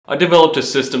I developed a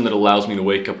system that allows me to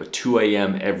wake up at 2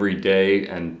 a.m. every day,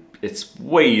 and it's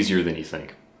way easier than you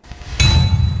think.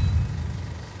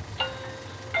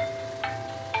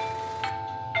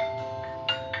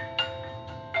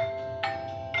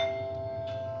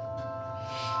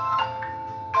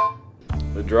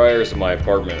 The dryers in my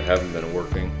apartment haven't been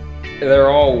working. They're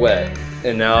all wet,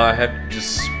 and now I have to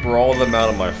just sprawl them out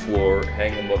on my floor,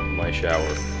 hang them up in my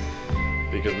shower,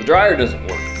 because the dryer doesn't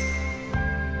work.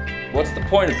 What's the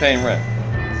point of paying rent?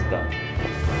 It's done.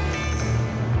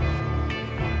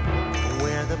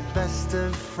 We're the best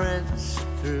of friends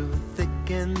through thick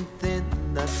and thin.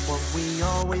 That's what we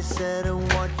always said and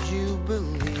what you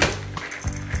believe.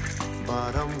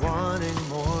 But I'm wanting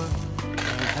more.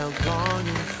 I've held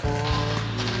longing for.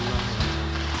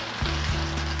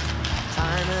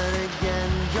 Time and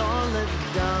again, you're let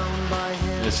down by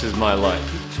him. This is my life.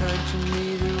 You turn to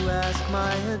me to ask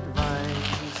my advice,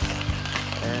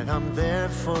 and I'm there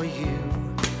for you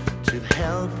to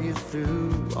help you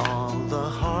through all the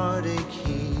heartache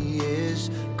he is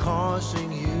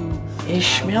causing you. It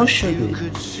smells so good. You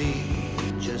could see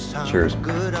just how Cheers.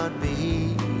 good I'd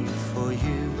be for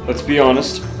you. Let's be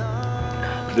honest,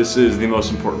 this is the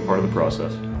most important part of the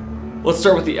process. Let's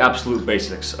start with the absolute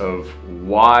basics of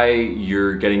why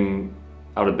you're getting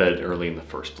out of bed early in the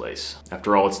first place.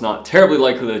 After all, it's not terribly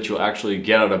likely that you'll actually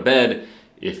get out of bed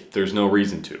if there's no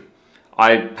reason to.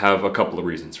 I have a couple of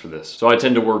reasons for this. So I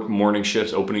tend to work morning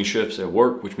shifts, opening shifts at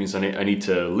work, which means I need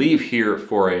to leave here at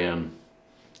 4 a.m.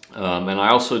 And I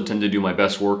also tend to do my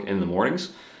best work in the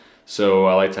mornings. So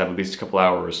I like to have at least a couple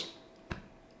hours,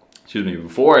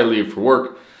 before I leave for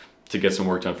work to get some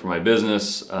work done for my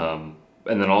business. And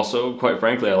then also, quite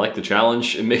frankly, I like the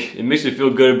challenge. It makes me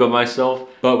feel good about myself.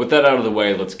 But with that out of the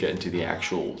way, let's get into the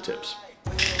actual tips.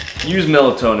 Use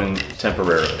melatonin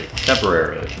temporarily.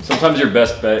 Sometimes your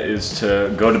best bet is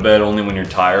to go to bed only when you're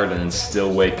tired and then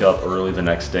still wake up early the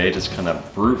next day. Just kind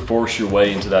of brute force your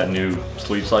way into that new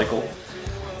sleep cycle.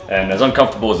 And as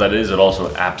uncomfortable as that is, it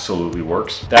also absolutely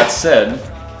works. That said,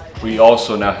 we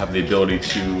also now have the ability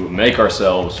to make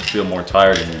ourselves feel more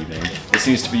tired in the evening. This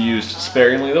needs to be used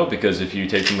sparingly though, because if you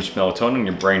take too much melatonin,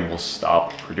 your brain will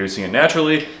stop producing it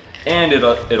naturally, and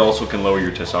it also can lower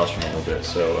your testosterone a little bit.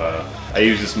 So I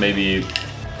use this maybe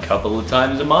a couple of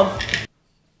times a month.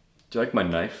 Do you like my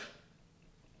knife?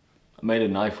 I made a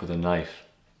knife with a knife.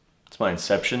 It's my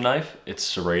Inception knife. It's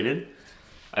serrated.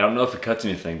 I don't know if it cuts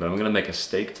anything, but I'm gonna make a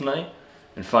steak tonight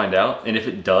and find out. And if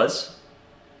it does,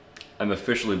 I'm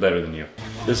officially better than you.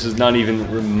 This is not even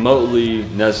remotely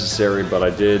necessary, but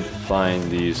I did find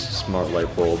these smart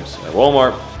light bulbs at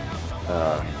Walmart.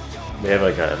 They have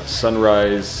like a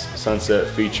sunrise, sunset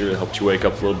feature that helps you wake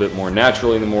up a little bit more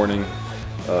naturally in the morning.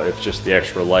 If just the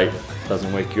extra light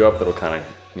doesn't wake you up, it'll kind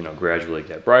of, gradually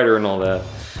get brighter and all that.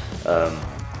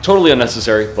 Totally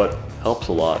unnecessary, but helps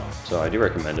a lot. So I do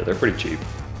recommend it. They're pretty cheap.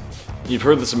 You've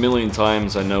heard this a million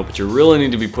times, I know, but you really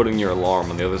need to be putting your alarm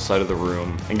on the other side of the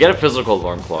room. And get a physical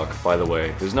alarm clock, by the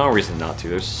way. There's no reason not to.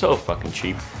 They're so fucking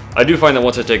cheap. I do find that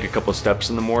once I take a couple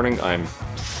steps in the morning, I'm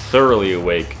thoroughly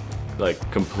awake,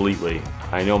 like completely.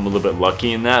 I know I'm a little bit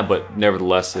lucky in that, but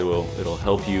nevertheless, it'll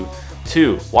help you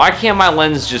too. Why can't my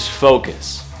lens just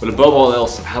focus? But above all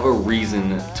else, have a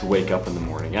reason to wake up in the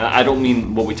morning. And I don't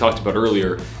mean what we talked about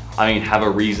earlier. I mean, have a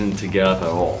reason to get up at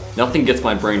all. Nothing gets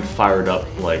my brain fired up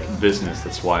like business.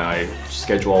 That's why I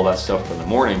schedule all that stuff for the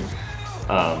morning,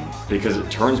 because it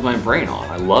turns my brain on.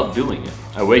 I love doing it.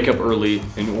 I wake up early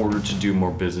in order to do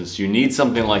more business. You need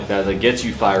something like that that gets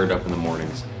you fired up in the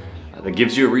mornings, that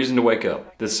gives you a reason to wake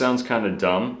up. This sounds kind of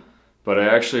dumb, but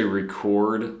I actually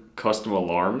record custom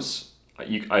alarms.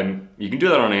 You can do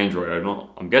that on Android.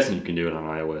 I'm guessing you can do it on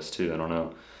iOS too. I don't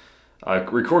know. I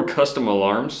record custom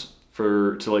alarms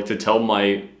to tell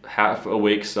my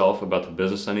half-awake self about the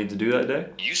business I need to do that day.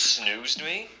 You snoozed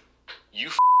me?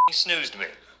 You snoozed me.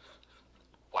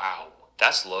 Wow,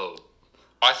 that's low.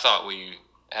 I thought we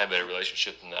had a better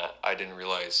relationship than that. I didn't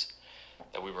realize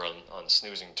that we were on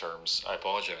snoozing terms. I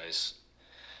apologize.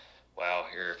 Wow,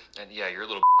 you're a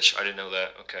little bitch. I didn't know that.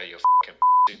 Okay, you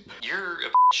fucking You're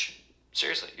a bitch.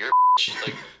 Seriously, you're a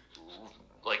bitch.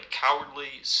 Like cowardly,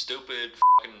 stupid,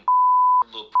 fucking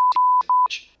little bitch.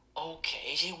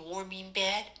 Okay, is it warm in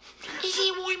bed? Is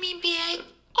it warm in bed?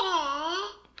 Aww.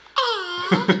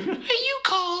 Are you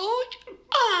cold?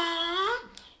 Aww.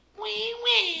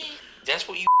 Wee. That's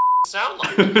what you sound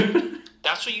like.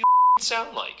 That's what you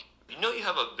sound like. You know you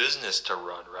have a business to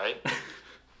run, right?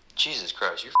 Jesus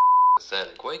Christ, you're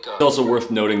pathetic. Wake up. It's also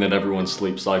worth noting that everyone's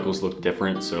sleep cycles look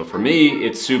different. So for me,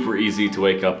 it's super easy to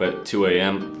wake up at 2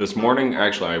 a.m. This morning,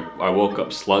 actually, I woke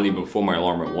up slightly before my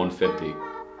alarm at 1:50.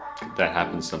 That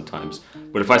happens sometimes.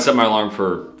 But if I set my alarm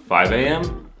for 5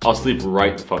 a.m., I'll sleep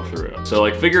right the fuck through it. So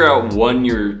like figure out when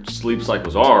your sleep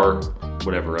cycles are,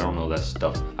 whatever, I don't know that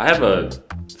stuff. I have a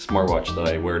smartwatch that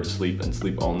I wear to sleep and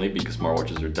sleep only because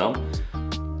smartwatches are dumb.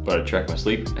 But I track my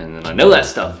sleep and then I know that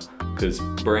stuff because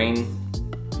brain,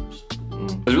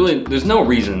 there's no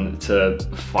reason to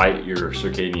fight your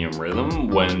circadian rhythm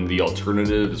when the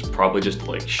alternative is probably just to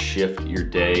like shift your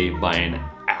day by an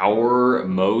hour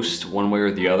most, one way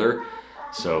or the other.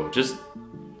 So just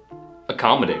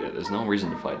accommodate it. There's no reason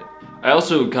to fight it. I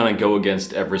also kind of go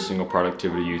against every single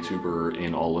productivity YouTuber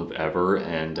in all of ever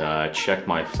and check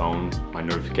my phone, my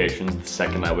notifications the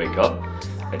second I wake up.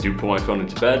 I do put my phone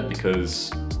into bed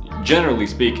because generally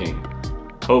speaking,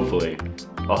 hopefully,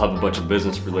 I'll have a bunch of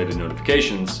business related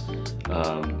notifications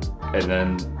and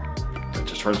then it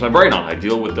just turns my brain on. I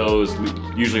deal with those.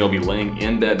 Usually I'll be laying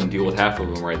in bed and deal with half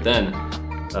of them right then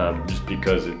just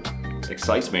because it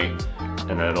excites me,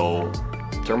 and then it'll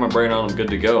turn my brain on. I'm good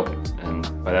to go.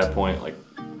 And by that point, like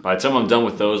by the time I'm done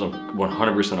with those, I'm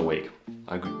 100% awake.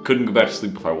 I couldn't go back to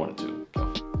sleep if I wanted to.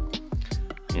 So,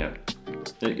 yeah,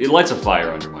 it lights a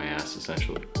fire under my ass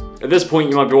essentially. At this point,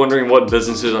 you might be wondering what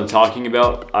businesses I'm talking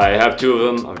about. I have two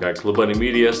of them. I've got Club Bunny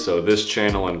Media, so this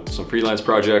channel and some freelance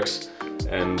projects,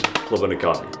 and Club Bunny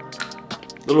Coffee.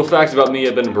 Little fact about me,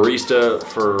 I've been a barista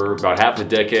for about half a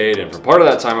decade, and for part of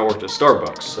that time I worked at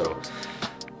Starbucks, so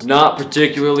not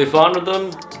particularly fond of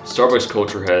them. Starbucks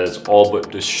culture has all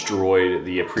but destroyed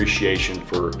the appreciation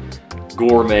for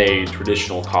gourmet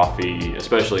traditional coffee,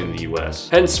 especially in the US.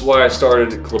 Hence why I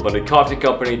started Club Bunny Coffee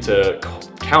Company to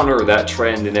counter that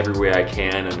trend in every way I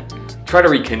can and try to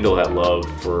rekindle that love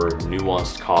for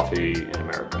nuanced coffee in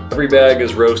America. Every bag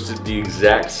is roasted the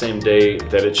exact same day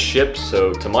that it's shipped,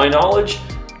 so to my knowledge,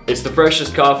 it's the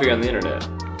freshest coffee on the internet.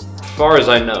 As far as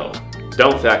I know.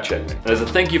 Don't fact check me. And as a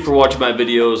thank you for watching my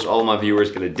videos, all of my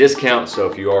viewers get a discount, so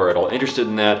if you are at all interested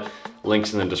in that,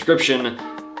 links in the description.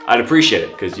 I'd appreciate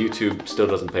it, because YouTube still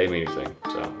doesn't pay me anything,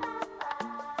 so.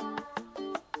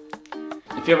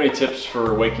 If you have any tips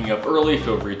for waking up early,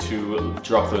 feel free to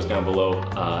drop those down below.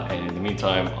 And in the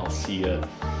meantime, I'll see you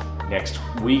next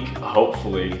week,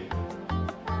 hopefully.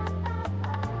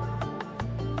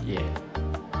 Yeah.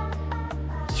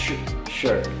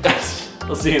 Sure.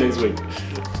 I'll see you next week.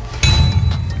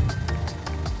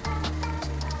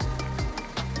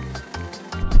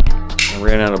 I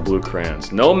ran out of blue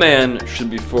crayons. No man should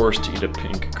be forced to eat a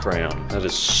pink crayon. That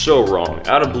is so wrong.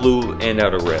 Out of blue and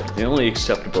out of red. The only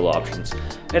acceptable options.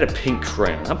 I had a pink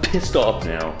crayon. I'm pissed off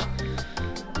now.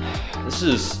 This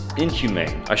is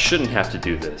inhumane. I shouldn't have to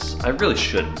do this. I really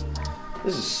shouldn't.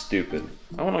 This is stupid.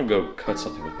 I want to go cut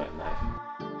something with my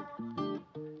knife.